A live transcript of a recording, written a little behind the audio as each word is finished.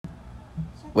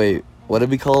Wait, what did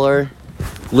we call our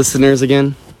listeners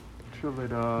again? Chili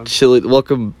dog.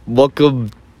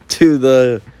 Welcome to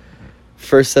the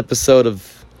first episode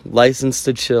of License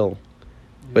to Chill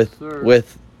with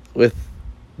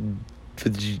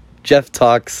Jeff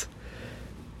Talks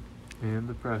and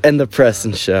the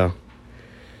Preston Show.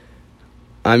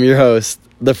 I'm your host,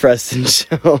 the Preston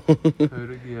Show. Who'd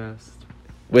have guessed?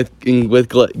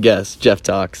 with guest Jeff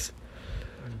Talks.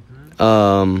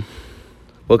 Mm-hmm.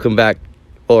 Welcome back,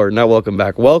 or not welcome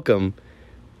back. Welcome,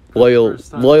 welcome to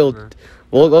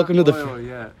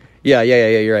the. Yet. Yeah.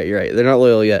 You're right. They're not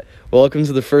loyal yet. Welcome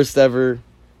to the first ever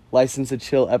License to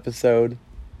Chill episode.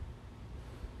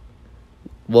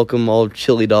 Welcome all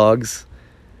chili dogs.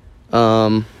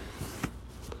 Let's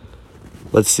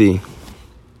see.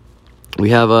 We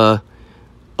have a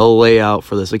layout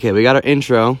for this. Okay, we got our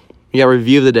intro. We got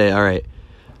review of the day. All right.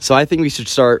 So I think we should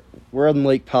start. We're on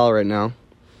Lake Powell right now.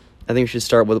 I think we should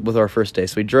start with our first day.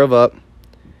 So we drove up.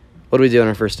 What did we do on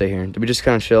our first day here? Did we just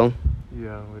kind of chill?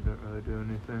 Yeah, we didn't really do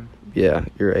anything. Yeah,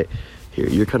 you're right. Here,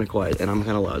 you're kind of quiet, and I'm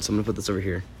kind of loud, so I'm going to put this over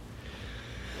here.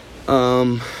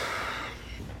 And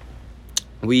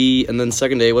then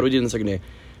second day, what did we do on the second day?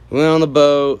 We went on the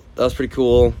boat. That was pretty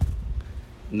cool.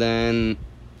 Then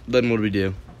what did we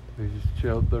do? We just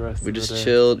chilled the rest of the day. We just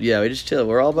chilled. Yeah, we just chilled.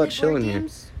 We're all about chilling here.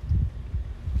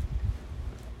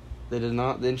 The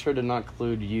intro did not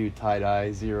include you,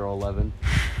 tie-dye 011.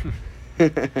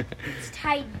 It's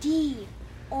tie D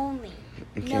only.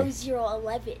 Okay. No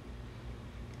 011.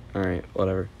 Alright,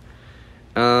 whatever.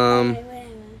 Wait.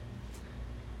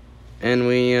 And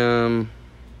we, then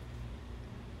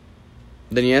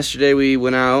yesterday we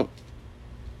went out.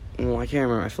 Well, I can't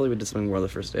remember. I feel like we did something more the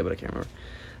first day, but I can't remember.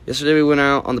 Yesterday we went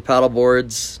out on the paddle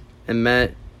boards and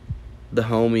met the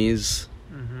homies.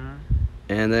 Mm-hmm.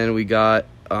 And then we got,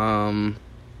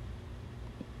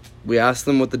 we asked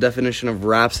them what the definition of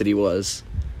rhapsody was.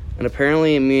 And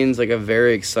apparently it means like a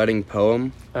very exciting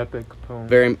poem. Epic poem.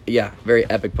 Very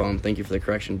epic poem. Thank you for the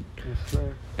correction. Yes,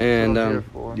 sir. And That's what I'm here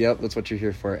for. Yep, that's what you're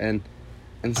here for. And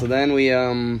so then we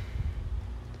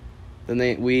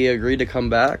we agreed to come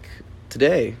back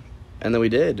today, and then we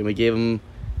did, and we gave them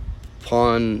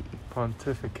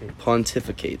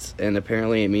pontificates, and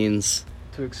apparently it means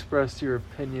to express your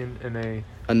opinion in a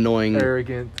annoying,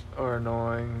 arrogant or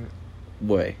annoying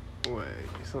way.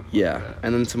 Something Yeah, like that.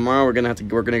 and then tomorrow we're gonna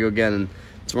go again, and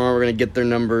tomorrow we're gonna get their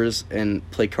numbers and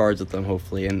play cards with them,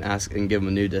 hopefully, and ask and give them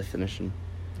a new definition.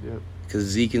 Yep. Because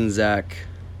Zeke and Zach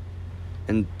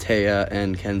and Taya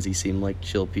and Kenzie seem like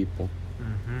chill people.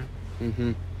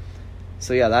 Mm-hmm.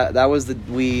 So yeah, that was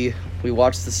we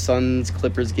watched the Suns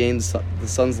Clippers game. The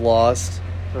Suns lost.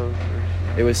 That was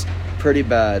very It was pretty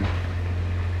bad.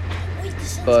 Wait, the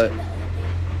sun's But- coming out.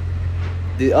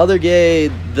 The other gay,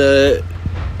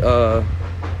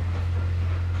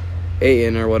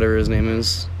 Aiden or whatever his name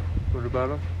is, What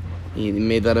about him? he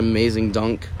made that amazing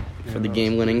dunk for the Yeah,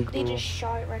 game winning. They just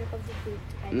shot it right above the hoop.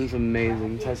 It was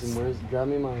amazing. Tyson, grab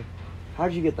me my. How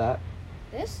did you get that?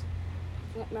 This?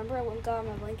 Remember, I went and got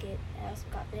my blanket. I also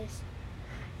got this.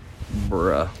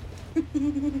 Bruh.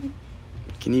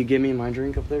 Can you give me my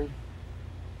drink up there?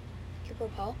 Here, go,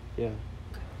 Paul. Yeah.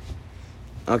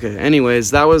 Okay,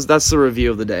 anyways, that's the review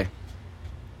of the day.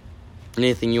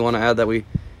 Anything you want to add that we...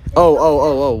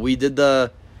 Oh, we did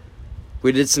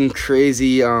some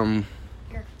crazy,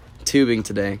 tubing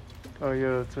today. Oh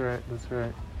yeah, that's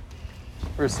right.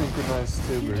 We're synchronized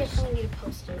You tubers. definitely need to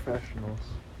post it. Professionals.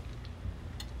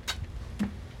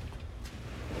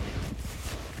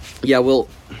 Yeah,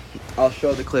 I'll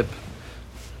show the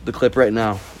clip right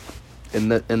now in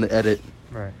the edit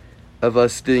Right. of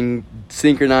us doing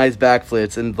synchronized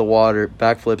backflips into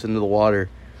the water.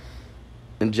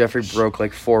 And Jeffrey broke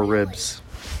like 4 ribs.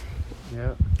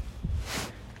 Yep. And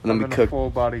then I'm we in a cooked. full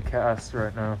body cast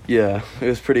right now. Yeah, it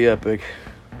was pretty epic.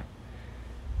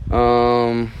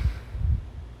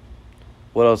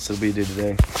 What else did we do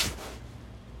today?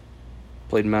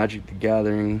 Played Magic the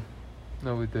Gathering.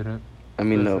 No, we didn't. I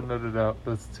mean, There's no, another doubt.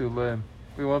 That's too lame.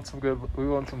 We want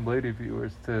some lady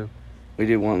viewers too. we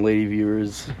did want lady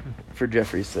viewers for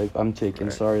Jeffrey's sake. I'm taking.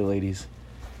 Right. Sorry, ladies.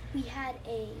 We had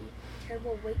a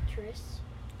terrible waitress.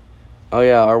 Oh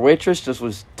yeah, our waitress just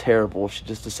was terrible. She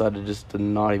just decided just to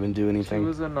not even do She anything.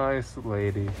 was a nice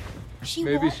lady. She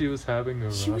Maybe wa- she was having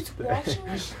a She rough was day. watching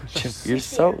us. Jeff, you're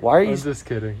so. Why are you? I'm just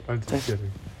kidding.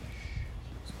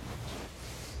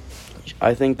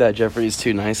 I think that Jeffrey's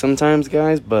too nice sometimes,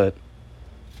 guys. But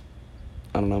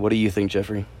I don't know. What do you think,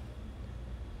 Jeffrey?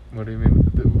 What do you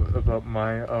mean about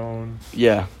my own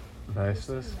Yeah.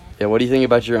 niceness? Yeah. What do you think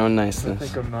about your own I niceness?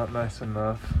 think I'm not nice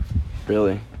enough.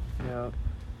 Really? Yeah.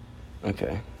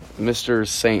 Okay. Mr.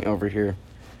 Saint over here.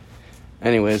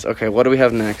 Anyways, okay, what do we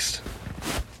have next?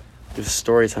 It's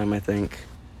story time, I think.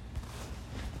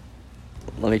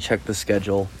 Let me check the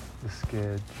schedule. The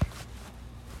skid.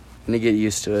 I need to get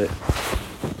used to it.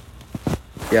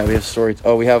 Yeah, we have story.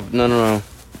 Oh, we have no.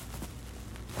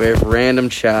 We have random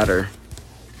chatter.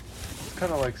 It's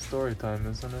kind of like story time,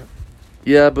 isn't it?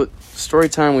 Yeah, but story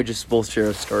time, we just both share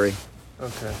a story.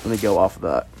 Okay. Let me go off of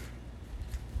that.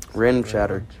 Random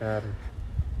chatter. Chatter.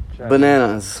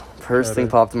 Bananas. First thing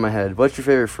Chatter. popped in my head. What's your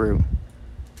favorite fruit?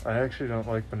 I actually don't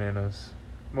like bananas.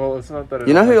 Well, it's not that I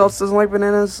You know don't who like else doesn't like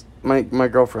bananas? My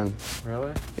girlfriend. them.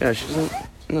 Really? Yeah, she doesn't.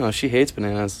 No, she hates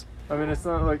bananas. I mean, it's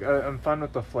not like I'm fine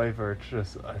with the flavor. It's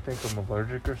just I think I'm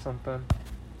allergic or something.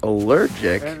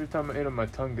 Allergic? Every time I eat them, my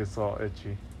tongue gets all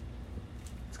itchy.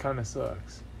 It kind of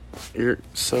sucks. You're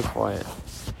so quiet.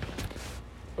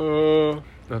 Okay.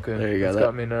 There you go, It's that-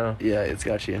 got me now. Yeah, it's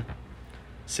got you.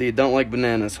 So you don't like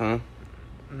bananas, huh?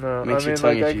 No, Makes I your mean,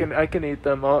 tongue like itchy. I can eat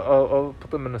them. I'll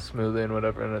put them in a smoothie and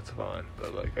whatever, and it's fine.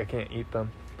 But like I can't eat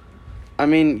them. I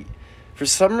mean, for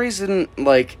some reason,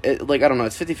 like I don't know,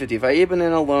 it's 50-50. If I eat a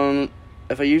banana alone,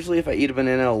 if I eat a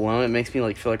banana alone, it makes me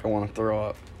like feel like I want to throw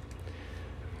up.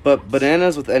 But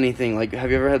bananas with anything, like, have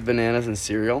you ever had bananas in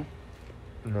cereal?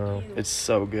 No. It's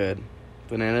so good.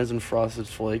 Bananas and Frosted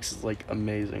Flakes is like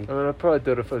amazing. I mean, I probably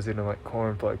did if I was eating like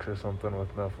cornflakes or something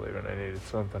with no flavor, and I needed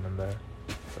something in there.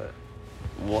 But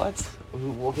What?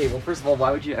 Okay, well, first of all,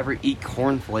 why would you ever eat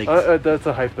cornflakes? that's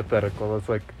a hypothetical. That's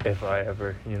like if I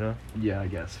ever, Yeah, I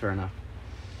guess. Fair enough.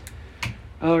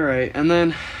 All right, and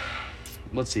then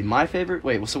let's see. My favorite.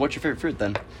 Wait. So, what's your favorite fruit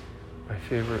then? My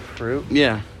favorite fruit.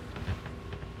 Yeah.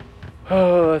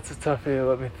 Oh, that's a toughie.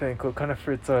 Let me think. What kind of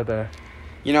fruits are there?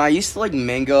 You know, I used to like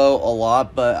mango a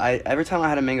lot, but every time I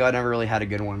had a mango, I never really had a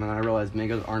good one, and I realized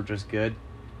mangoes aren't just good.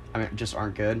 I mean, just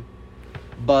aren't good.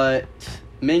 But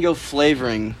mango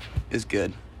flavoring is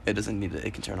good. It doesn't need it.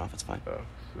 It can turn off. It's fine. Oh,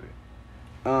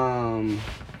 sweet.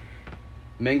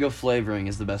 Mango flavoring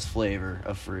is the best flavor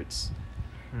of fruits.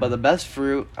 But the best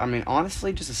fruit, I mean,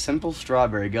 honestly, just a simple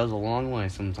strawberry goes a long way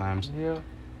sometimes. Yeah.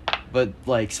 But,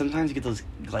 like, sometimes you get those,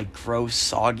 like, gross,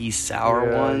 soggy,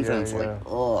 sour Yeah, ones, yeah, and it's like, yeah.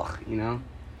 ugh, you know?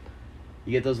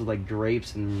 You get those with, like,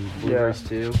 grapes and blueberries,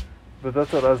 too. But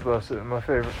that's what I was about to say. My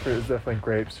favorite fruit is definitely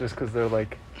grapes, just because they're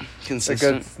like a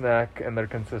Consistent. good snack and they're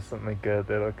consistently good.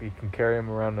 They're like you can carry them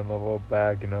around in a little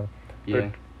bag, Yeah.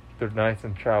 They're nice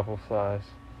and travel size.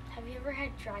 Have you ever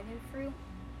had dragon fruit?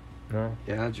 No.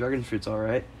 Yeah, dragon fruit's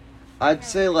alright. I'd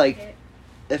say, like,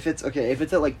 if it's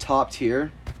at, like, top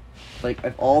tier, like,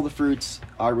 if all the fruits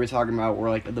we're talking about were,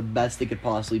 like, the best they could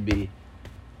possibly be,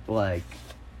 like,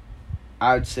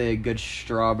 I would say a good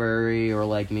strawberry or,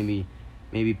 like, maybe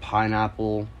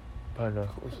pineapple,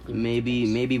 Pineapples.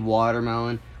 maybe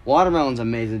watermelon. Watermelon's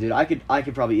amazing, dude. I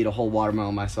could probably eat a whole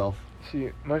watermelon myself. See,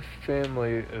 my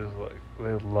family is like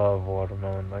they love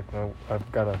watermelon. Like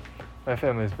my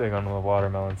family's big on the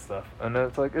watermelon stuff, and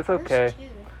it's like it's okay.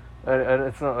 And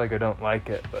it's not like I don't like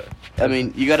it, but I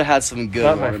mean, you gotta have some good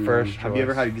Not my watermelon. first Have you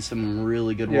ever choice. had some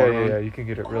really good yeah, watermelon? you can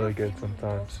get it really good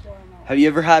sometimes. Have you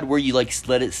ever had where you, like,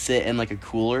 let it sit in, like, a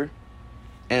cooler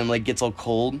and, like, gets all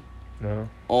cold? No.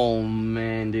 Oh,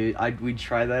 man, dude. We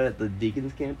tried that at the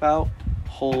Deacons camp out.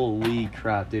 Holy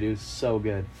crap, dude. It was so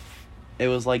good. It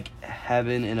was like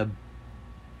heaven in a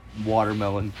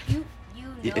watermelon. You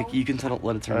know. You can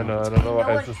let it turn I off. know. I It's don't know You know why.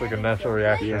 what It's just like a heaven natural feels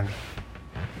like? reaction. Yeah.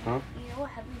 Huh? You know what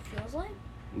heaven feels like?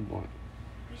 What?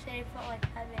 You said it felt like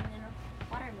heaven in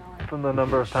a watermelon. From the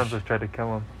number of times I've tried to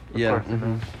kill him. Of Yeah, course you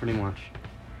know. pretty much.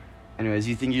 Anyways,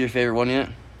 you think you're your favorite one yet?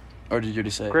 Or did you already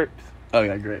say it? Grapes. Oh,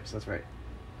 yeah, grapes. That's right.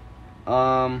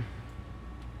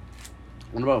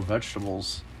 What about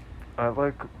vegetables? I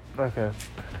like. Okay.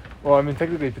 Well, I mean,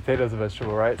 technically, potato's a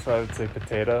vegetable, right? So I would say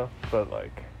potato, but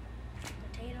like,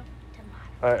 Potato,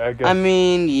 tomato. I guess. I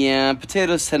mean, yeah,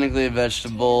 potato's technically a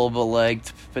vegetable, but, like,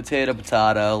 potato,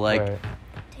 like, right.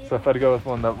 So if I'd go with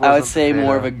one that wasn't I would say potato,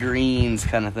 more of a greens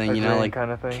kind of thing, A you know, green like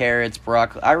kinda thing? carrots,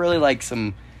 broccoli. I really like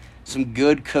some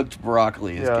good cooked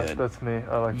broccoli is Yeah, good. that's me.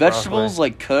 I like Vegetables, broccoli.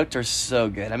 like, cooked are so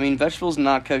good. I mean, vegetables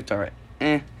not cooked are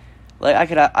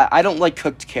Like, I don't like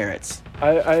cooked carrots.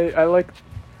 I like.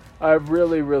 I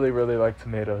really, really, really like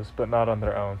tomatoes, but not on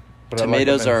their own. But I like them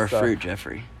Tomatoes in are a stuff. fruit,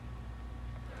 Jeffrey.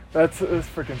 That's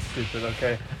freaking stupid.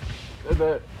 Okay,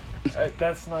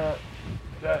 that's not.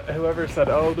 Whoever said,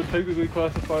 "Oh, they're technically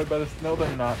classified by this," no,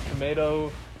 they're not.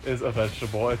 Tomato is a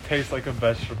vegetable. It tastes like a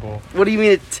vegetable. What do you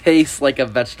mean it tastes like a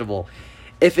vegetable?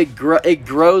 If it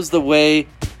grows the way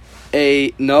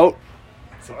no.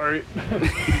 Sorry.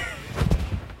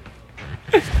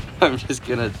 I'm just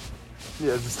gonna.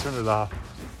 Yeah, just turn it off.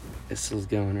 It's still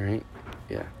going, right?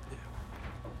 Yeah.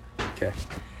 Okay.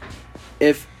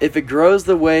 if it grows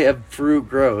the way a fruit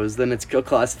grows, then it's still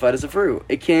classified as a fruit.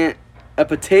 It can't. A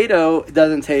potato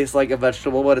doesn't taste like a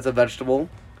vegetable, but it's a vegetable.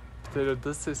 Potato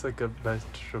does taste like a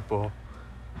vegetable.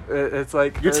 It's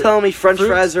like You're telling me French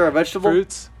fruits- fries are a vegetable?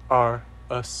 Fruits are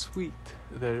a sweet.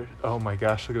 They're oh my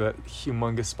gosh! Look at that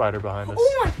humongous spider behind us.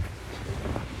 Oh my!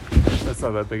 That's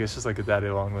not that big. It's just like a daddy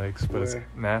long legs, but it's Where?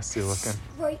 nasty looking.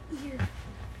 Right here.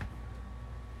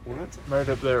 What? Right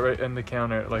up there, right in the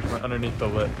counter, like underneath the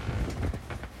lip.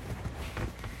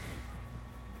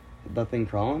 That thing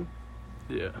crawling?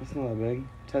 Yeah. That's not that big.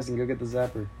 Testing, go get the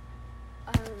zapper.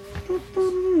 I don't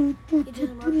really know. It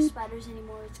doesn't work with spiders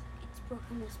anymore. It's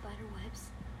broken with spider webs.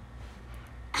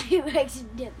 I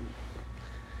accidentally.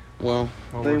 Well,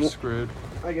 Well, they we're won't- screwed.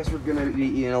 I guess we're gonna be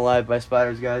eaten alive by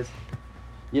spiders, guys.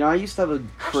 You know, I used to have a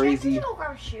crazy. Actually, I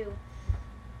grab a shoe.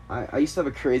 I used to have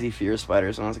a crazy fear of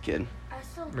spiders when I was a kid. I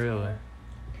still do. Really?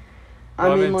 I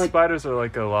Well, mean, like, spiders are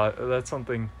like a lot. That's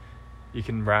something you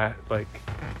can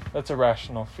that's a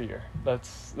rational fear.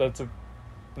 That's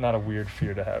not a weird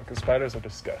fear to have because spiders are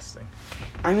disgusting.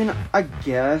 I mean, I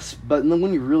guess, but then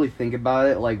when you really think about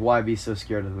it, like, why be so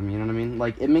scared of them? You know what I mean?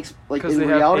 Like, it makes, like, Because in they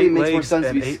reality, it have 8 makes more legs sense to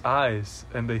and be. 8 eyes,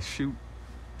 and they shoot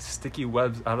sticky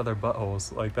webs out of their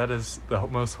buttholes. Like that is the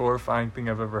most horrifying thing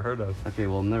I've ever heard of. Okay,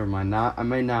 well, never mind. Now I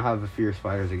may now have a fear of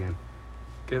spiders again.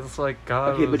 It's like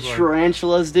God. Okay, but was like,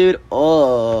 tarantulas, dude.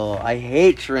 Oh, I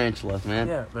hate tarantulas, man.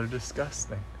 yeah, they're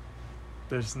disgusting.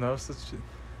 There's no such.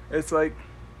 It's like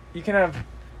you can have.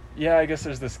 Yeah, I guess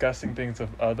there's disgusting things of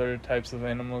other types of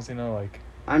animals. You know, like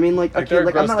I mean, like, there okay, are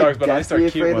like, I'm gross not dogs, like but at least deathly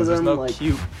they're cute afraid of ones. There's them. no Like,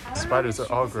 cute I don't know spiders. what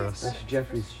Are all shoe gross. this is. that's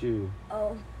Jeffrey's shoe.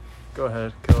 Oh. Go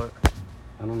ahead, kill it.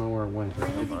 I don't know where it went. Where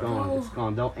did It's it gone. go? It's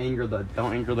gone. Don't anger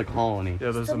the colony.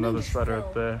 Yeah, there's Still another need to spider go.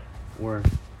 up there. Where?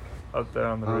 Up there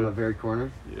on the On the roof. very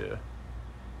corner. Yeah.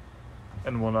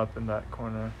 And one up in that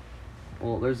corner.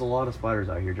 Well, there's a lot of spiders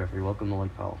out here, Jeffrey. Welcome to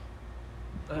Lake Powell.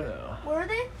 I don't know. Where are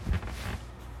they?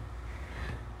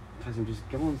 Tyson, just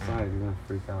go inside. You're gonna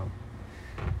freak out.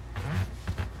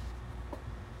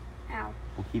 Ow.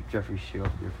 We'll keep Jeffrey's shoe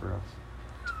up here for us.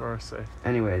 It's for our safety.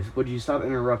 Anyways, would you stop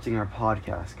interrupting our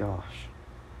podcast? Gosh.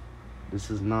 This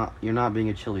is not. You're not being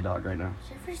a chili dog right now.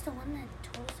 Jeffrey's the one that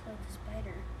told us about the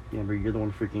spider. Yeah, but you're the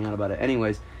one freaking out about it.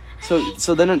 Anyways,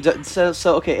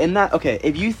 okay, and that okay.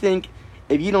 If you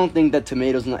don't think that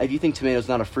if you think tomatoes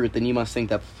not a fruit, then you must think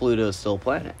that Pluto is still a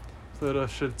planet. Pluto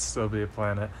should still be a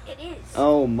planet. It is.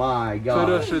 Oh my god.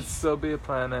 Pluto should still be a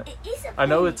planet. It is a planet. I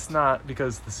know it's not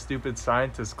because the stupid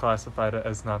scientists classified it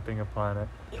as not being a planet.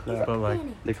 It is a but, like,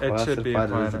 planet. They It should be a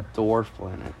classified it as a planet. dwarf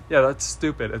planet. Yeah, that's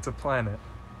stupid. It's a planet.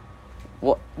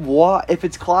 What? If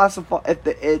it's classified,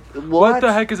 What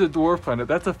the heck is a dwarf planet?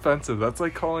 That's offensive. That's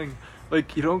like calling,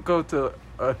 like, you don't go to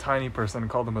a tiny person and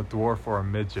call them a dwarf or a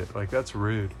midget. Like, that's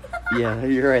rude. Yeah,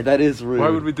 you're right. That is rude. Why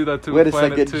would we do that to Wait a a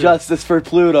planet second. too? Justice for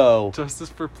Pluto. Justice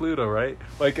for Pluto, right?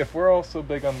 Like, if we're all so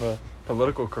big on the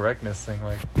political correctness thing,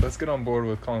 like, let's get on board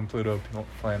with calling Pluto a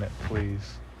planet,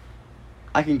 please.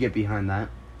 I can get behind that.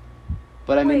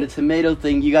 But I mean, the Wait. tomato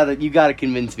thing, you gotta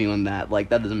convince me on that. Like,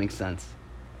 that doesn't make sense.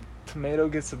 Tomato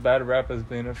gets a bad rap as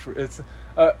being a fruit. It's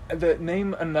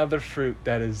name another fruit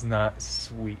that is not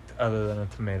sweet other than a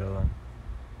tomato. Then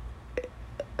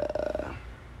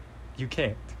you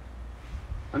can't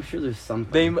I'm sure there's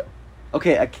something. name.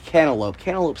 Okay, a cantaloupe.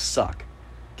 Cantaloupes suck.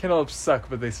 Cantaloupes suck,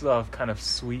 but they still have kind of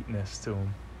sweetness to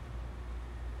them.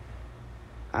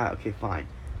 Okay, fine.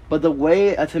 But the way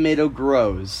a tomato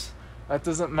grows, That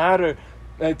doesn't matter.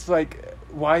 It's like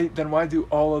why do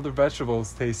all other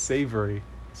vegetables taste savory?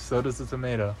 So does the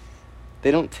tomato.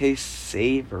 they don't taste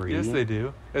savory. Yes, they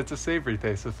do. It's a savory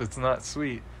taste if it's not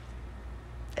sweet.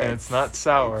 And it's not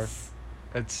sour.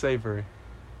 It's savory.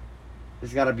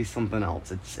 There's got to be something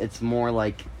else. It's more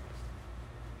like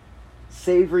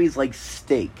savory's like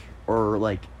steak or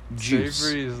like juice.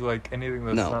 Savory is like anything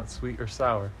that's No. not sweet or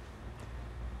sour.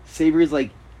 Savory's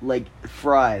like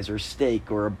fries or steak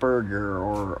or a burger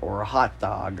or a hot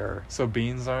dog or So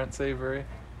beans aren't savory?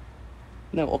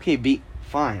 no. Okay,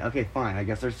 fine. Okay, fine. I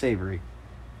guess they're savory.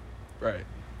 Right.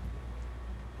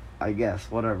 I guess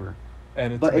whatever.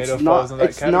 And a But tomato it's falls not. in that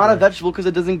It's category. not a vegetable because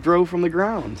it doesn't grow from the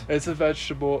ground. It's a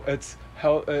vegetable. It's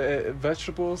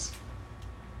vegetables.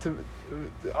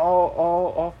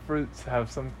 All fruits have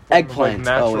some form of, Eggplant. like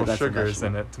natural Oh, that's a sugars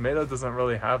in vegetable. it. Tomato doesn't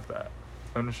really have that.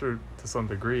 I'm sure to some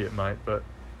degree it might, but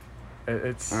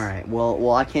it's. All right.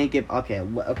 Well, I can't get.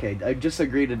 Okay. I just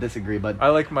agree to disagree, but I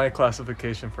like my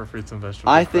classification for fruits and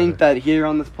vegetables. I think better. that here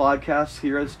on this podcast,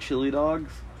 here as Chili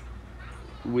Dogs,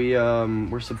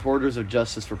 we're supporters of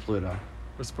justice for Pluto.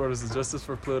 we're supporters of justice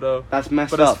for Pluto. That's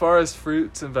messed But up. as far as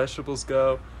fruits and vegetables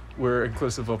go, we're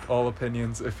inclusive of all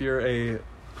opinions. If you're a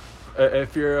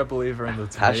believer in the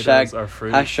tomatoes are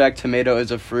fruit. Hashtag tomato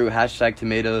is a fruit. Hashtag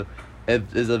tomato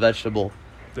is a vegetable.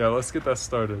 Yeah, let's get that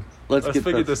started. Let's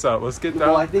figure this out. Let's get down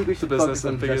Well, I think we to should business focus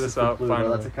on and figure Justice this out for Pluto.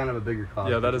 finally. That's a kind of a bigger cause.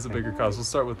 Yeah, that is a bigger cause. We'll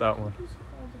start with that one. It's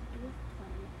called a dwarf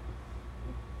planet.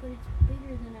 But it's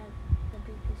bigger than the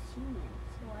biggest human.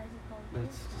 So why is it called a dwarf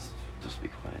Let's planet? just be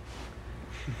quiet.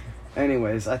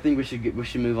 Anyways, I think we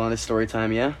should move on to story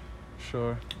time. Yeah.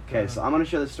 Sure. Okay, so I'm gonna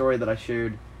share the story that I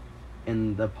shared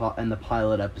in the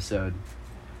pilot episode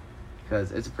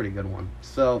because it's a pretty good one.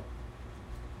 So,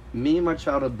 me and my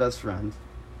childhood best friend,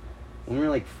 when we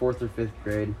were like 4th or 5th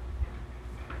grade,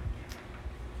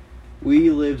 we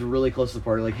lived really close to the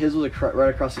park. Like his was right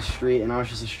across the street, and I was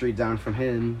just a street down from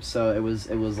him. So it was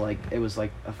like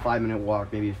a 5-minute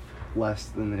walk, maybe less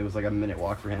than it was like a minute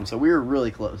walk for him. So we were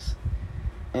really close.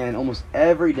 And almost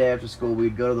every day after school,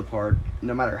 we'd go to the park,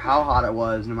 no matter how hot it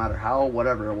was, no matter how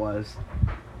whatever it was,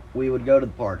 we would go to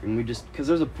the park. And we just, because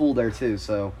there's a pool there too,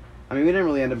 so, I mean, we didn't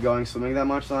really end up going swimming that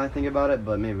much now I think about it,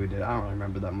 but maybe we did. I don't really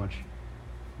remember that much.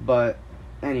 But,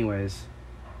 anyways,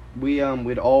 we'd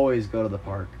always go to the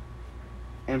park.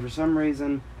 And for some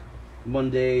reason, one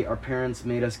day, our parents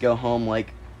made us go home,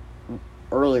 like,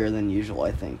 earlier than usual,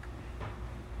 I think.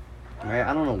 Right?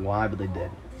 I don't know why, but they did.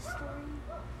 This story?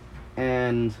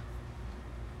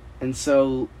 And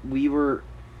so we were,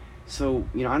 so,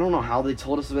 you know, I don't know how they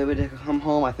told us the way to come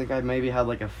home. I think I maybe had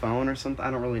like a phone or something. I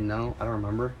don't really know. I don't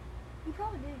remember. You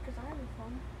probably did because I have a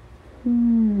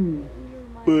phone.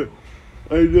 But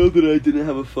I know that I didn't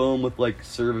have a phone with like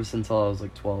service until I was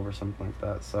like 12 or something like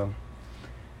that. So,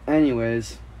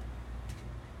 anyways,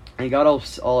 I got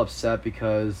all upset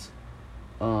because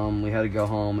we had to go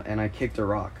home and I kicked a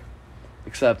rock.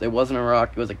 Except it wasn't a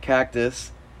rock, it was a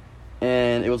cactus.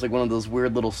 And it was like one of those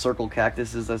weird little circle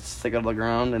cactuses that stick out of the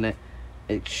ground, and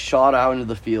it shot out into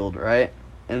the field, right?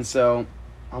 And so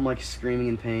I'm like screaming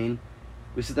in pain.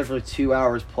 We sit there for like 2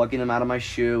 hours plucking them out of my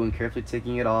shoe and carefully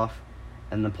taking it off,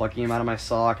 and then plucking them out of my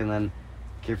sock, and then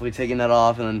carefully taking that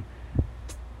off, and then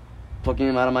plucking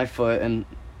them out of my foot, and,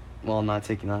 well, not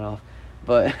taking that off.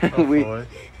 But we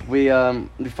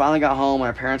finally got home, and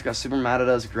our parents got super mad at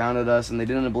us, grounded us, and they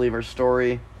didn't believe our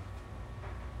story.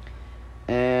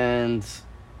 And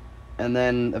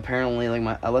then apparently,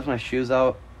 like, I left my shoes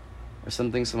out or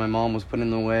something, so my mom was putting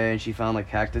them away, and she found like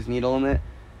cactus needle in it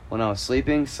when I was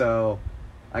sleeping. So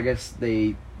I guess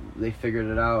they figured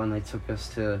it out, and they took us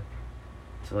to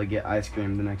like get ice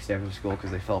cream the next day after school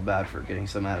because they felt bad for getting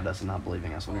so mad at us and not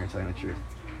believing us when we were telling the truth,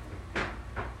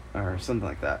 or something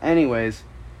like that. Anyways,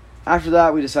 after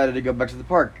that, we decided to go back to the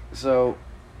park. So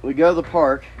we go to the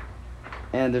park,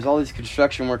 and there's all these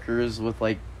construction workers with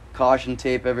like caution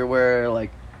tape everywhere,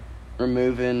 like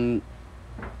removing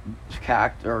we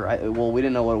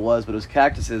didn't know what it was, but it was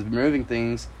cactuses, removing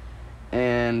things,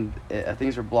 and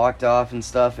things were blocked off and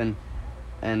stuff, and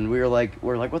we're like,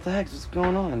 what the heck is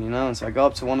going on, you know? And so I go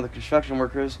up to one of the construction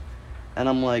workers, and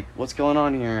I'm like, what's going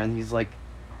on here? And he's like,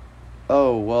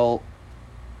 oh, well,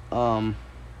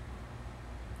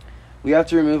 we have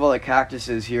to remove all the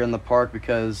cactuses here in the park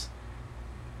because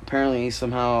apparently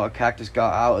somehow a cactus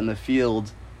got out in the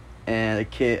field, and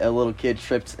a little kid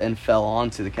tripped and fell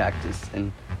onto the cactus,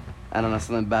 and I don't know,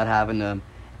 something bad happened to him.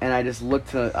 And I looked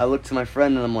to my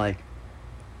friend, and I'm like,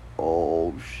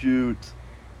 oh shoot.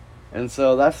 And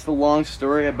so that's the long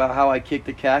story about how I kicked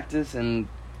a cactus and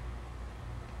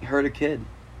hurt a kid.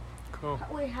 Cool.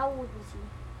 Wait, how old was he?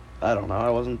 I don't know,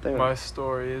 I wasn't there. My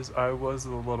story is I was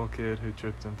the little kid who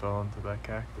tripped and fell into that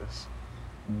cactus.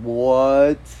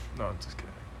 What? No, I'm just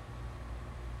kidding.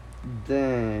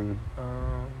 Dang.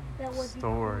 That would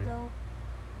Story. be cool,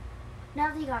 though.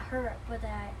 Not that you got hurt, but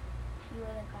that you were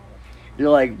the guy that...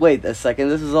 You're like, wait a second,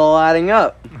 this is all adding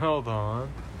up. Hold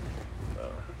on.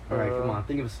 Alright, come on,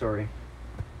 think of a story.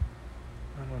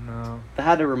 I don't know. That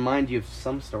had to remind you of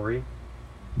some story.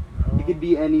 It could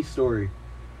be any story.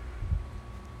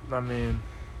 I mean,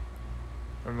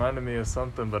 reminded me of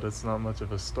something, but it's not much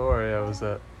of a story. I was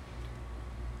at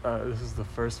this is the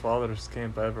first Father's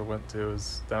camp I ever went to. It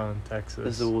was down in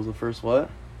Texas. This was the first what?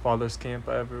 Father's camp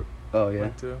I ever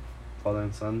went to. Father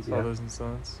and Sons, yeah. Fathers and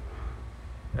Sons.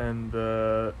 And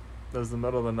it was the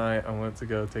middle of the night. I went to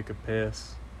go take a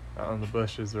piss out in the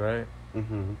bushes, right?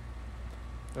 Mm-hmm.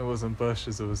 It wasn't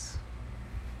bushes. It was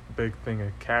a big thing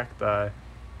of cacti.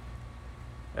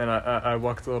 And I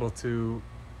walked a little too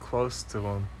close to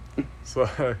them. So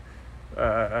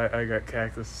I got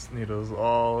cactus needles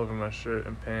all over my shirt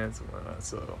and pants and whatnot.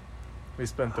 So we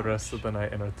spent the rest of the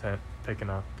night in our tent picking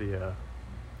out the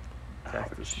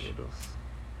cactus needles.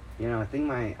 You know, I think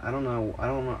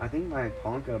I think my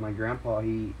Ponca, my grandpa,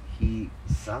 he he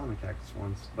sat on a cactus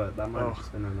once, but that might have Oh.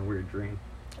 just been in a weird dream.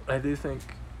 I do think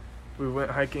we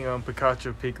went hiking on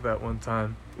Picacho Peak that one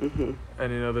time, Mm-hmm.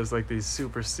 and there's like these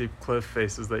super steep cliff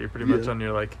faces that you're pretty much Yeah. on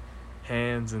your like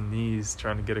hands and knees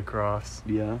trying to get across,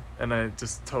 Yeah. and I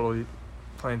just totally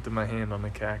planted my hand on the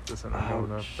cactus and I'm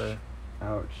going up Ouch. there.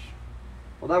 Ouch.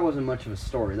 Well, that wasn't much of a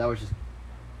story. That was just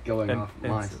going And off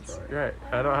my instance. story. Right.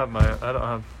 I don't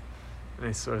have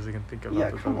any stories I can think of. Yeah,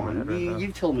 off the top come of my on. head right now.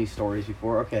 You've told me stories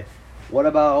before. Okay. What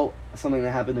about something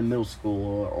that happened in middle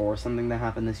school, or something that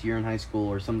happened this year in high school,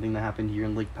 or something that happened here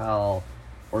in Lake Powell,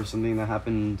 or something that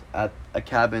happened at a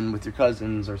cabin with your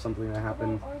cousins, or something that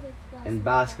happened in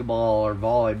basketball, or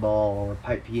volleyball, or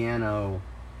pipe piano,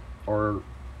 or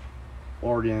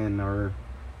organ, or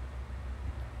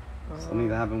something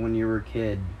that happened when you were a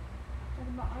kid.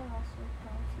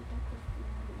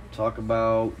 Talk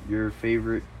about your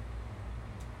favorite.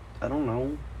 I don't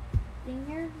know.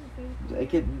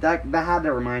 That had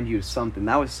to remind you of something.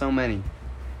 That was so many.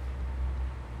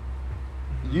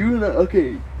 Okay.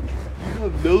 You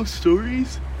have no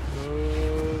stories?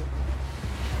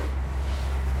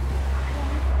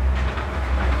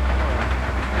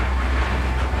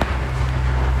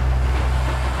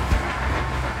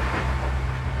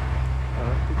 I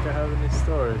don't think I have any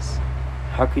stories.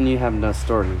 How can you have no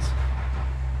stories?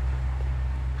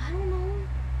 I don't know.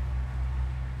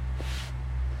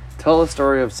 Tell a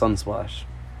story of Sunsplash.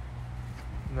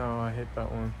 No, I hate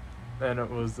that one. And it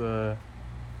wasn't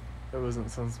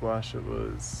Sunsplash, it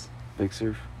was Big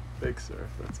Surf. Big Surf,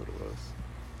 that's what it was.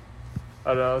 I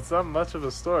don't know, it's not much of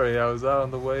a story. I was out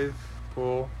on the wave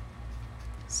pool.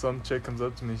 Some chick comes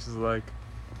up to me, she's like,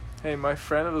 "Hey, my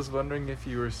friend was wondering if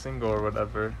you were single or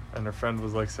whatever." And her friend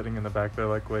was like sitting in the back there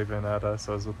like waving at us.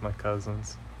 I was with my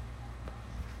cousins.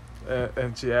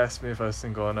 And she asked me if I was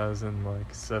single, and I was in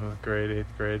like 7th grade,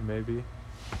 8th grade maybe.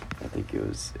 I think it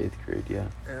was 8th grade, yeah.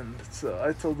 And so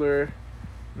I told her,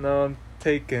 "No, I'm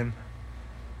taken."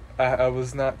 I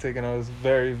was not taken. I was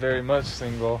very, very much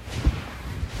single.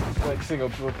 Like single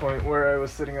to the point where I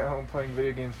was sitting at home playing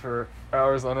video games for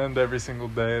hours on end every single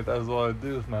day. That was all I'd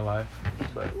do with my life.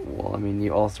 But Well, I mean,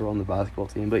 you also were on the basketball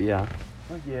team, but yeah.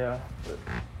 yeah, but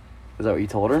Is that what you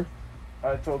told her?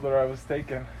 I told her I was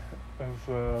taken. And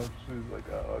so she was like,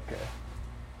 "Oh, okay."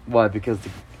 Why? Because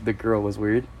the girl was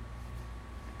weird?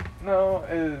 No,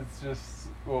 it's just,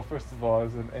 well, first of all, I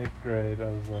was in 8th grade. I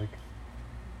was like,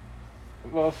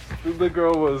 well, the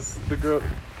girl,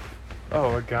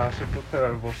 oh my gosh, I feel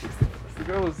terrible. The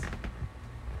girl was,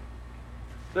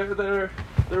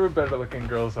 there were better looking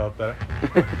girls out there.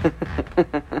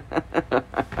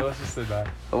 Let's just say that.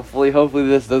 Hopefully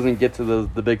this doesn't get to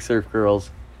the Big Surf girls.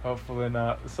 Hopefully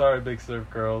not. Sorry, Big Surf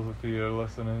girls, if you're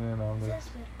listening in on this.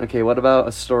 Okay, what about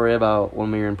a story about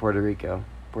when we were in Puerto Rico?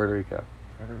 Puerto Rico.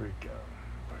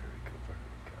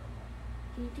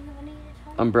 Do you think of any to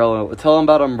tell me? Umbrella. Tell them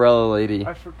about Umbrella Lady.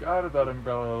 I forgot about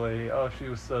Umbrella Lady. Oh, she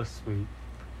was so sweet.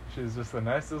 She was just the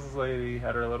nicest lady.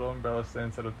 Had her little umbrella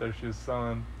stand set up there. She was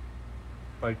selling,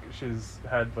 like,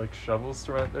 had like shovels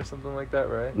to rent or something like that,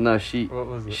 right? No, What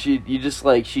was it?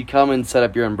 she'd come and set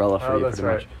up your umbrella for Oh, you, that's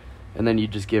pretty much. right. And then you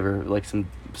just give her like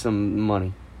some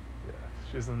money. Yeah,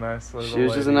 she was a nice little She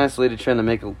was just a lady. nice lady trying to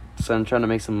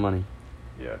make some money.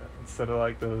 Yeah, instead of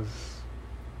like those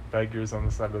beggars on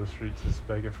the side of the street just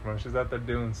begging for money. She's out there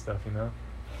doing stuff, you know?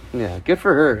 Yeah, good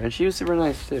for her, and she was super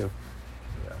nice too.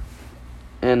 Yeah.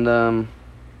 And Oh,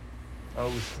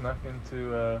 we snuck into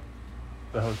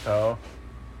the hotel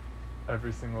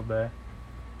every single day.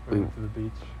 We went to the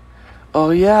beach. oh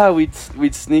yeah, we'd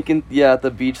sneak in. Yeah, at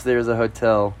the beach there's a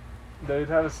hotel. They'd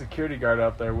have a security guard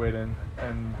out there waiting,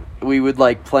 and We would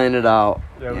like plan it out.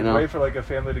 yeah, you we'd know? wait for like a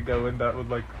family to go in that would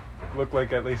like look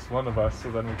like at least one of us,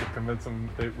 so then we could convince them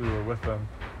that we were with them,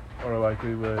 or like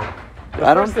we would. The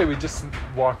I don't- first day we just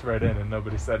walked right in and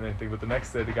nobody said anything, but the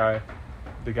next day the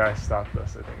guy stopped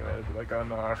us. I think and they'd be like, "Oh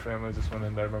no, our family just went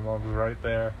in there. My mom was right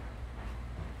there."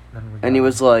 And he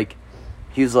was like,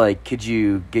 "Could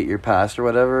you get your pass or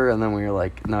whatever?" And then we were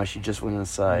like, "No, she just went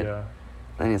inside." Yeah.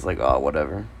 And he's like, "Oh,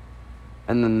 whatever."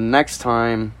 And then the next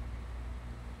time,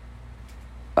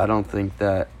 I don't think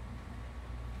that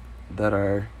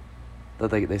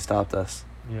they stopped us.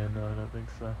 Yeah, no, I don't think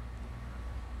so.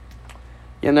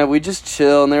 Yeah, no, we just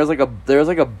chill, and there was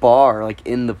like a bar like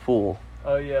in the pool.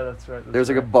 Oh yeah, that's right. There was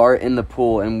like a bar in the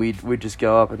pool, and we'd just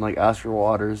go up and like ask for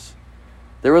waters.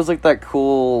 There was like that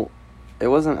cool. It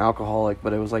wasn't alcoholic,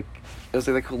 but it was like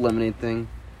that cool lemonade thing.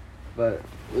 But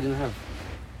we didn't have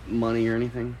money or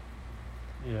anything.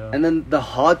 Yeah. And then the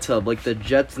hot tub, like the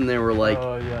jets in there were like,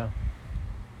 Oh yeah.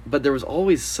 but there was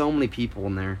always so many people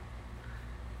in there.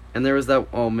 And there was that.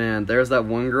 Oh man, there was that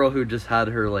one girl who just had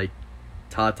her like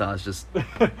tatas just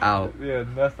out. Yeah,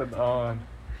 nothing on.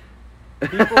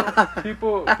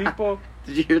 People.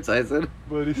 Did you hear Tyson?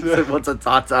 What he He said? said, "What's a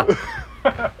tata?"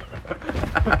 Yeah,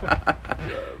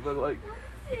 but like,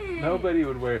 nobody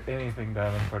would wear anything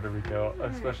down in Puerto Rico,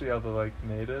 especially all the like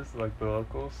natives, like the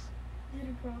locals.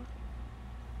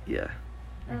 Yeah.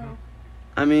 Oh.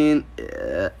 I mean,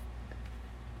 I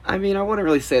wouldn't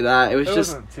really say that. It was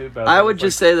just. wasn't too bad. I It would was,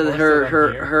 just like, say that more so her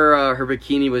down here. her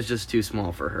bikini was just too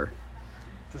small for her.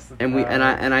 Just the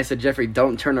And I said, Jeffrey,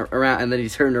 don't turn around. And then he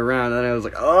turned around, and I was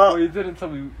like, Well, oh. he didn't tell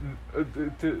me.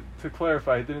 To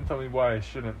clarify, he didn't tell me why I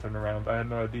shouldn't turn around. I had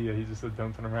no idea. He just said,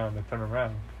 "Don't turn around." I turn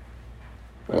around.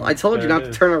 Well, I told you There not it to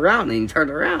is. turn around, and you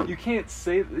turned around. You can't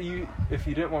say you. If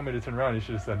you didn't want me to turn around, you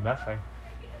should have said nothing.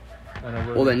 And I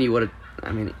would've- Well, then you would have.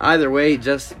 I mean, either way, Okay,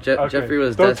 Jeffrey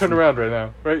was. Don't destined- turn around right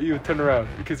now, right? You would turn around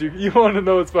because you want to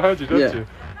know what's behind you, don't Yeah. you?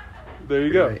 There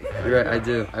you You're go. right. You're right. I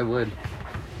do. I would.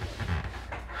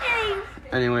 Hey.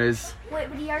 Anyways, Wait,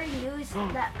 but he already knew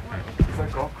that one. Is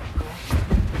that golf cart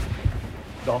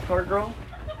girl? golf cart girl.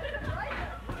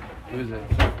 Who's it?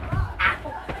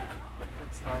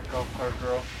 It's not golf cart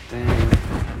girl. Dang.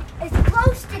 It's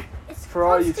close to. It's For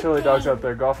all close you to chili dogs game. out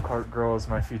there, golf cart girl is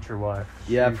my future wife.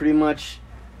 Yeah, She- pretty much.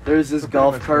 There's this We're pretty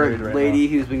golf much cart married right lady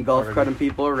now. who's been golf Already. carting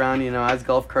people around, as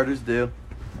golf carters do.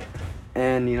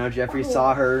 And Jeffrey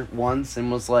saw her once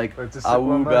and was like, But just took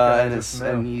one look "Awooga," I and just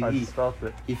and knew. I he just felt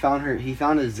it. he found her. He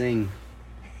found a zing.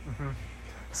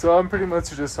 So I'm pretty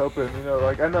much just hoping,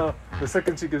 like I know the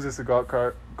second she gives us a golf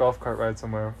cart ride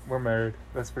somewhere, we're married.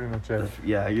 That's pretty much it.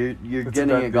 Yeah, you're It's a getting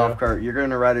done a golf deal. cart. You're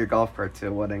gonna ride your golf cart to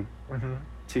a wedding, Hmm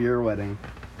to your wedding.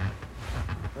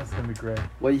 That's gonna be great.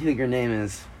 What do you think her name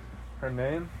is? Her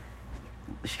name?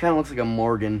 She kind of looks like a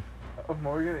Morgan. A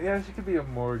Morgan? Yeah, she could be a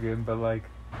Morgan, but like,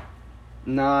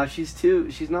 Nah, she's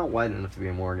not white enough to be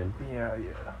a Morgan. yeah.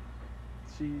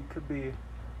 She could be.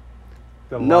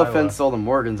 No Delilah. offense to all the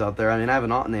Morgans out there. I mean, I have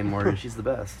an aunt named Morgan. She's the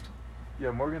best.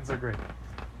 Yeah, Morgans are great,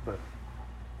 but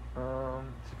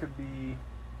she could be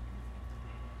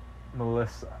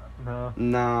Melissa. No.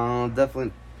 No,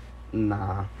 definitely.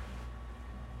 Nah.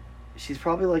 She's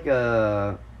probably like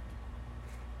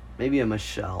maybe a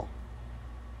Michelle.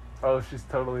 Oh, she's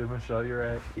totally a Michelle. You're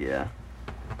right. Yeah.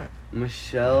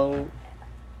 Michelle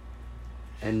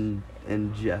and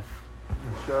Jeff.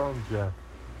 Michelle and Jeff.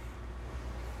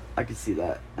 I could see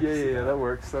that. I Yeah, could see yeah, that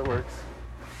works. That works.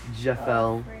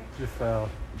 Jeffel. Jeffel.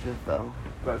 Jeffel.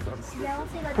 That sounds Yeah, I'll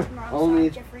say that tomorrow. Only-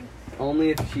 Sorry, Jeffrey. Only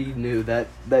if she knew that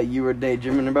you were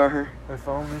daydreaming about her. If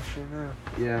only she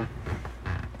knew. Yeah.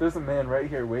 There's a man right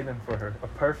here waiting for her. A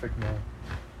perfect man.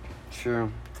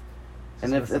 True.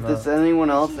 And Just if messing there's up. anyone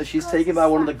else, if she's taken by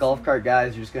one of the golf cart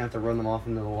guys, you're just gonna have to run them off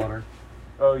into the water.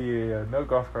 Oh yeah. No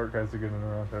golf cart guys are getting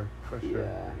around her for sure.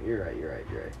 Yeah, you're right.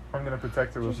 I'm gonna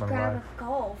protect her with Just my grab life. a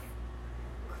golf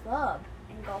club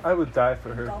and golf. I would die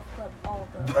for her. Golf club, all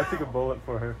of them. I'd take a bullet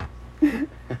for her.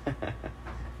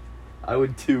 I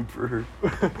would too for her.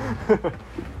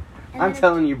 And I'm then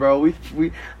telling you, bro.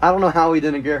 We I don't know how we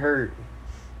didn't get hurt.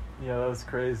 Yeah, that was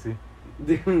crazy.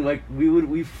 Dude, like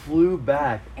we flew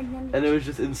back, And and it was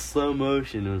just in slow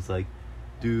motion. It was like,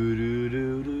 do do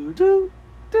do do do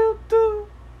do do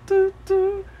do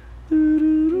do do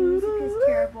music do is do.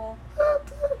 terrible.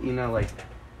 Like,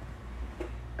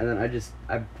 and then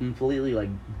I completely like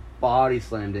body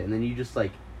slammed it, and then you just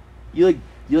like, you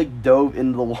dove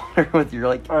into the water with your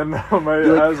like, I know my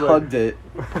you like eyes hugged it.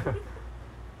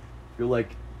 You're like,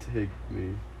 take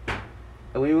me.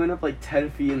 And we went up like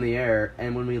 10 feet in the air,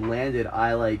 and when we landed,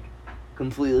 I like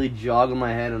completely jogged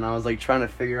my head, and I was like trying to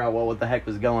figure out what the heck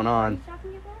was going What are on. you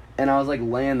talking about? And I was like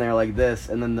laying there like this,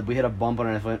 and then we hit a bump on it,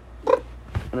 and it went,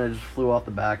 and I just flew off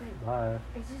the back. Bye.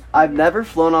 Is this I've weird? never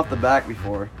flown off the back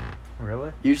before.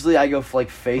 Really? Usually I go like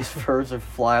face first or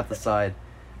fly off the side.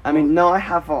 I mean, no, I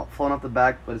have flown off the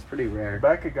back, but it's pretty rare.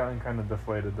 Back had gotten kind of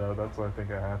deflated though. That's what I think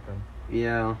it happened.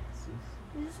 Yeah. It's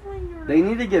just- Is this when you're They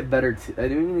need to get better. They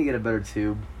need to get a better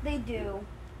tube. They do.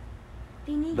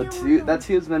 They need The to get tube, one that of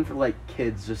tube's meant for like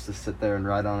kids just to sit there and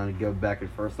ride on and go back and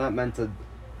forth. It's not meant to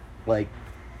like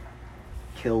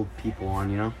kill people on.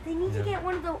 They need Yeah. to get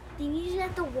one of the. They need to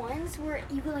get the ones where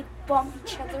you can like bump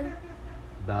each other.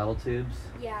 Battle tubes.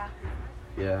 Yeah.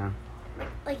 Yeah.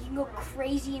 Like you can go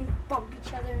crazy and bump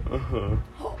each other. Uh-huh.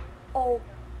 Oh,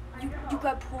 you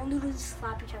got pool noodles and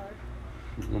slap each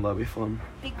other. Well, that'd be fun.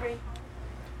 Big brain.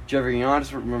 Jeffrey, I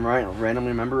just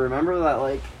randomly remember that,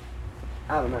 like,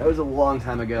 I don't know, it was a long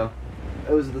time ago.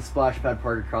 It was at the Splash Pad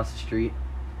Park across the street,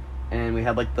 and we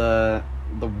had like the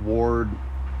ward,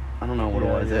 I don't know what it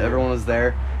Yeah, was. yeah. Everyone was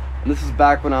there, and this was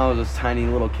back when I was a tiny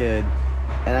little kid,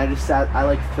 and I just sat. I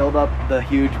like filled up the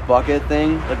huge bucket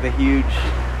thing, like the huge.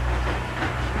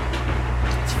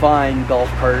 It's fine, golf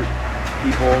cart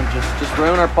people. Just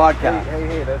ruin our podcast.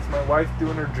 Hey, that's my wife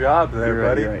doing her job there,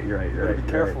 buddy. You're right. Gotta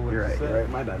be careful with You're what you say. right.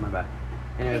 My bad.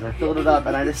 Anyways, I filled it up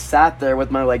and I just sat there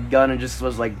with my like gun and just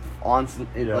was like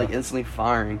like instantly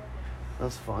firing. That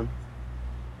was fun.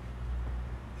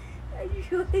 I just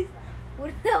realized, what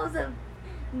if that was a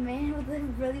man with a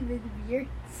really big beard?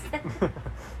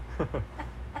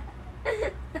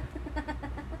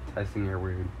 Testing you're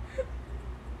weird.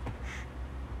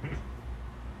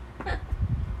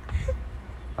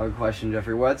 I have a question,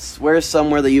 Jeffrey. Where's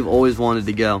somewhere that you've always wanted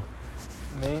to go?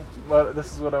 Me? Well,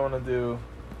 this is what I want to do.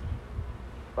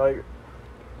 Like,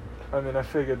 I mean, I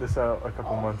figured this out a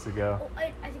couple months ago. Oh,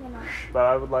 I think I know. But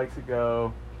I would like to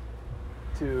go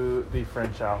to the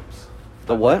French Alps.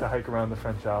 The I'd what? like to hike around the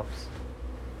French Alps.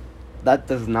 That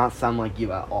does not sound like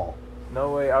you at all.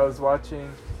 No way. I was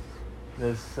watching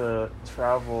this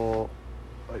travel,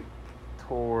 like,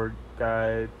 tour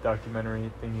guide documentary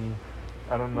thingy.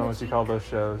 I don't know what you call those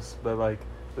shows, but like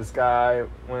this guy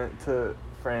went to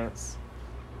France,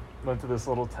 went to this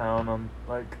little town on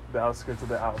like the outskirts of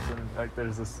the Alps, and like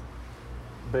there's this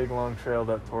big long trail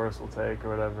that tourists will take or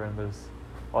whatever, and there's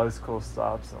all these cool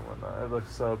stops and whatnot. It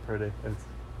looks so pretty.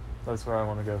 That's where I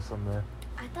want to go someday.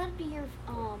 I thought it'd be your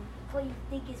what you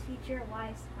think is future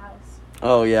wife's house.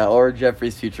 Oh yeah, or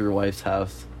Jeffrey's future wife's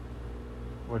house.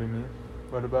 What do you mean?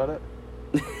 What about it?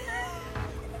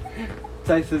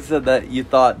 Tyson said that you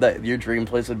thought that your dream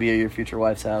place would be at your future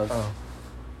wife's house. Oh.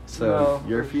 So No,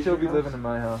 your future she'll be house? living in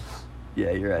my house.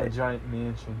 Yeah, you're A right. giant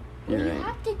mansion. Well, You're you right.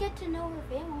 have to get to know her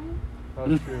family.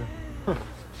 Oh, true.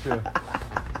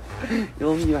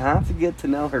 Sure. You have to get to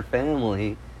know her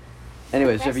family.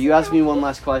 Anyways, That's Jeffrey, you asked me not- one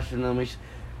last question, then we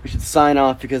should sign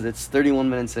off because it's 31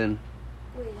 minutes in.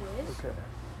 Wait, it is? Okay.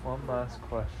 One last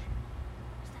question.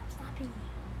 Stop stopping me.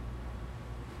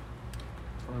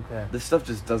 Okay. This stuff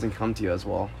just doesn't come to you as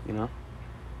well, you know?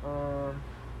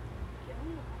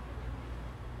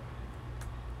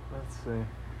 Let's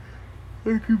see.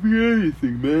 It could be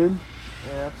anything, man.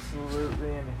 Absolutely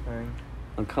anything.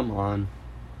 Oh, come on.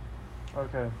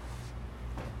 Okay.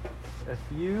 If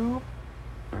you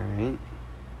Alright.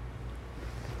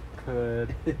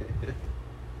 could,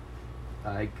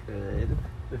 I could.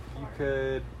 if you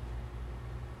could,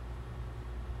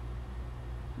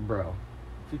 Bro.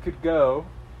 if you could go,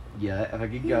 Yeah, if I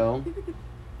could go.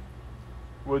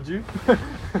 would you?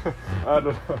 I don't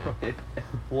know.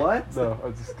 What? No,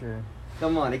 I'm just kidding.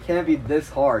 Come on, it can't be this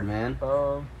hard, man.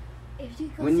 If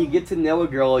you go When you get to know a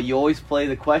girl, you always play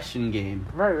the question game.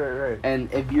 Right.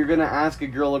 And if you're gonna ask a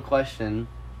girl a question,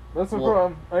 That's the Well-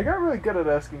 problem. I got really good at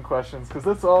asking questions because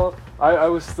that's all. I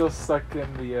was still stuck in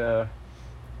the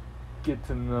get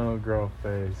to know a girl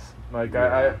phase. Like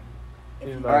Yeah.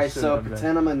 even though all I right. So shouldn't have been.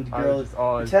 pretend I'm a girl. just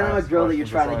always Pretend I'm a ask girl that you're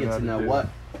questions, trying to that's get to all I know. know how to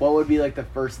What would be like the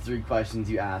first 3 questions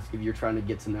you ask if you're trying to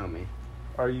get to know me?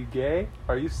 Are you gay?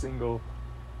 Are you single?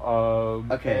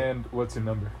 Okay. And what's your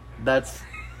number? That's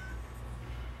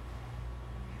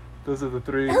Those are the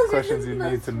 3 Those are questions the you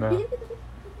need most to know. weird-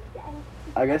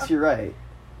 I guess you're right.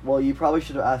 Well, you probably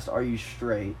should have asked, "Are you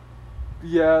straight?"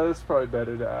 Yeah, that's probably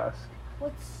better to ask.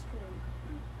 What's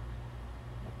straight?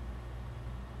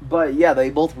 But yeah, they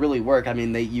both really work. I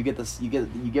mean, you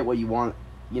get what you want.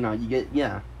 You know, you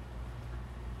You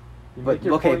But make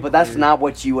your okay, point but that's clear. not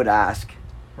what you would ask.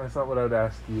 That's not what I would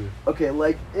ask you. Okay,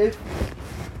 like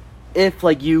if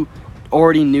like you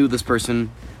already knew this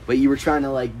person, but you were trying to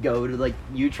like go to like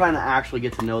you trying to actually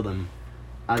get to know them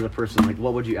as a person, like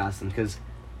what would you ask them? Because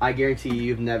I guarantee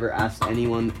you've never asked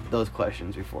anyone those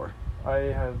questions before.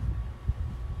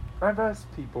 I've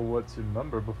asked people what's your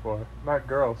number before, not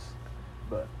girls,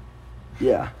 but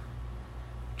Yeah.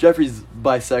 Jeffrey's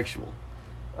bisexual.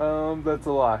 that's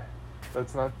a lie.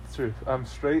 That's not the truth. I'm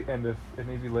straight, and if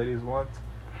any of you ladies want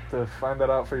to find that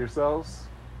out for yourselves,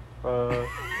 Look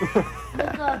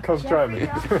up come try me.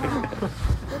 Jeffrey.com.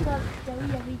 Look up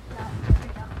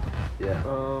www.jeffrey.com. Yeah.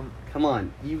 Come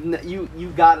on,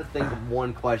 you got to think of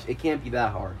one question. It can't be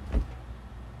that hard.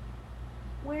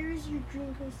 Where is your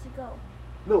dream place to go?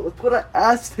 No, that's what I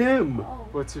asked him. Oh.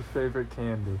 What's your favorite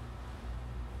candy?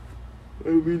 I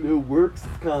mean, it works.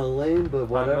 It's kind of lame, but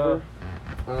whatever.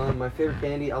 know. My favorite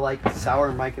candy, I like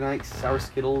sour Mike and Ike's, sour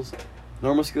Skittles,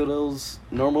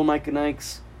 normal Mike and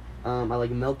Ike's. I like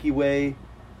Milky Way.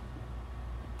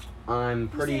 I'm You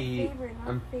said pretty. favorite, not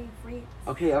I'm favorite.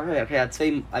 okay.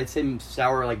 I'd say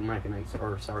sour like Mike and Ike's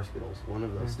or sour Skittles. One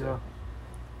of There those you two. go.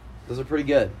 Those are pretty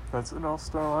good. That's an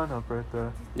all-star lineup right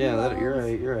there. Yeah,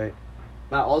 you're right.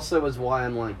 That also is why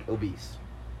I'm like obese.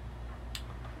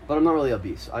 But I'm not really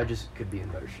obese. I just could be in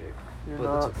better shape. You're But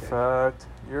not that's okay. fat.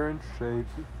 You're in shape.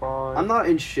 You're fine. I'm not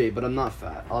in shape, but I'm not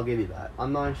fat. I'll give you that.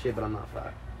 I'm not in shape, but I'm not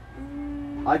fat.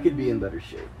 I could be in better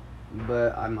shape,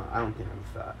 but I'm not. I don't think I'm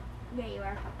fat. Yeah, you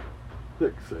are.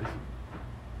 Thanks, Stacey.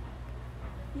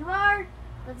 You are,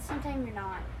 but at the same time, you're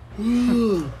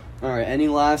not. All right. Any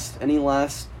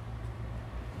last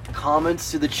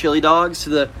comments to the chili dogs, to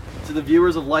the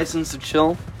viewers of License to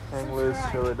Chill? Hang loose,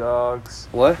 chili dogs.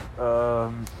 What?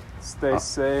 Stay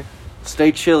safe.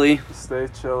 Stay chilly. Stay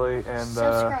chilly, and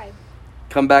Subscribe.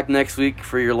 Come back next week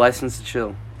for your License to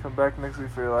Chill. come back next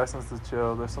week for your License to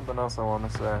Chill. There's something else I want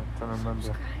to say. I'm trying to remember.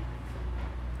 Subscribe.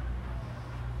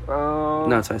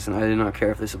 No, Tyson. I do not care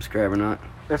if they subscribe or not.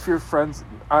 If you're friends,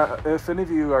 if any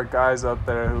of you are guys out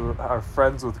there who are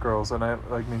friends with girls, and I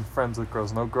mean friends with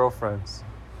girls, no girlfriends,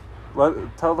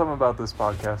 tell them about this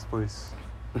podcast, please.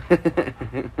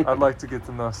 I'd like to get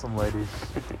to know some ladies.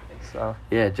 So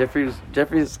Yeah,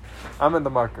 Jeffrey's. I'm in the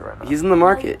market right now. He's in the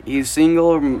market. He's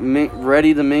single,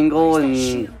 ready to mingle Where's that and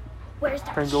shoe? Where's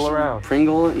that Pringle shoe? around,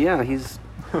 Pringle. Yeah, he's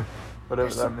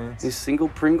whatever that means. single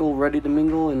Pringle, ready to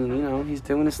mingle, and he's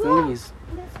doing his thing. That's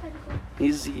pretty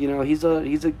cool. He's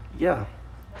a yeah.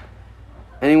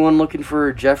 Anyone looking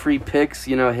for Jeffrey picks,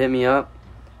 hit me up.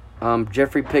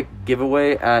 Jeffrey pick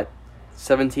giveaway at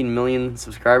 17 million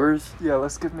subscribers. Yeah,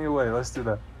 let's give me away. Let's do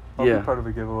that. I'll Yeah. be part of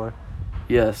a giveaway.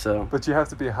 Yeah, so But you have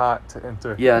to be hot to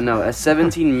enter. yeah, no, at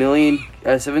 17 million,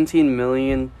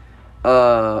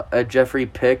 a Jeffrey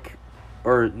pick,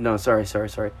 or no, sorry.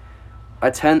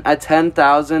 At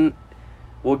 10,000,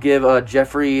 we'll give a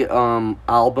Jeffrey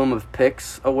album of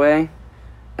picks away,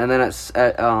 and then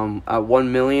at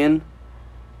 1 million,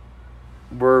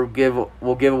 we'll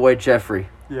give away Jeffrey,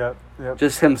 Yep.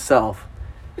 just himself.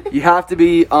 You have to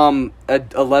be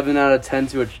at 11 out of 10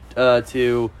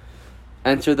 to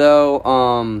enter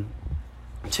though.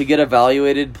 To get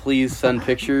evaluated, please send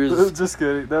pictures. Just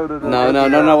kidding. No.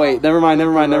 No, wait. Never mind. Don't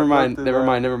do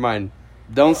Never mind.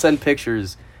 Don't send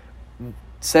pictures.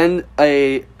 Send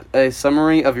a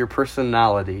summary of your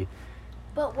personality.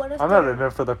 But what if I'm not they're- in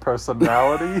it for the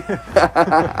personality.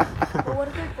 But what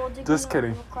if they're gold digging Just all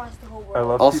kidding. across the whole world? I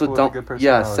love Also, people with a good don't.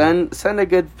 Yeah, personality. send a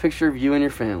good picture of you and your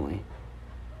family,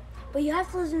 But you have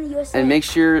to live in the USA. and make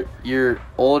sure you're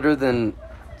older than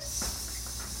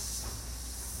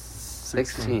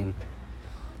 16.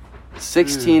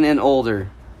 16 and older.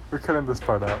 We're cutting this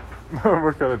part out.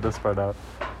 We're cutting this part out.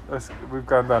 We've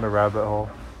gone down a rabbit hole.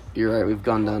 You're right. We've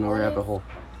gone down a rabbit hole.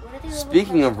 What if they live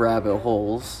Speaking across of the rabbit world?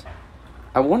 holes,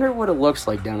 I wonder what it looks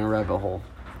like down a rabbit hole.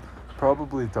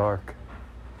 Probably dark.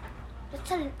 Let's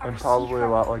set an And RC probably a car.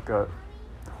 lot like a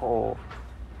hole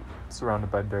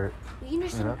surrounded by dirt. We can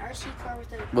just set you an know? RC car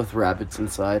with a. With rabbits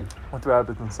inside. With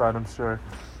rabbits inside, I'm sure.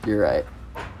 You're right.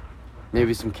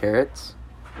 Maybe some carrots.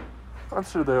 I'm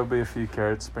sure there'll be a few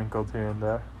carrots sprinkled here and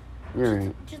there. You're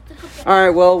right. Just look at All right.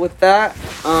 Well, with that,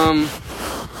 we'll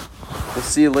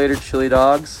see you later, chili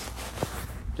dogs.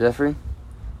 Jeffrey,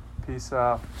 Peace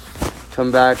out.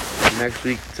 come back next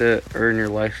week to earn your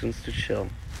license to chill.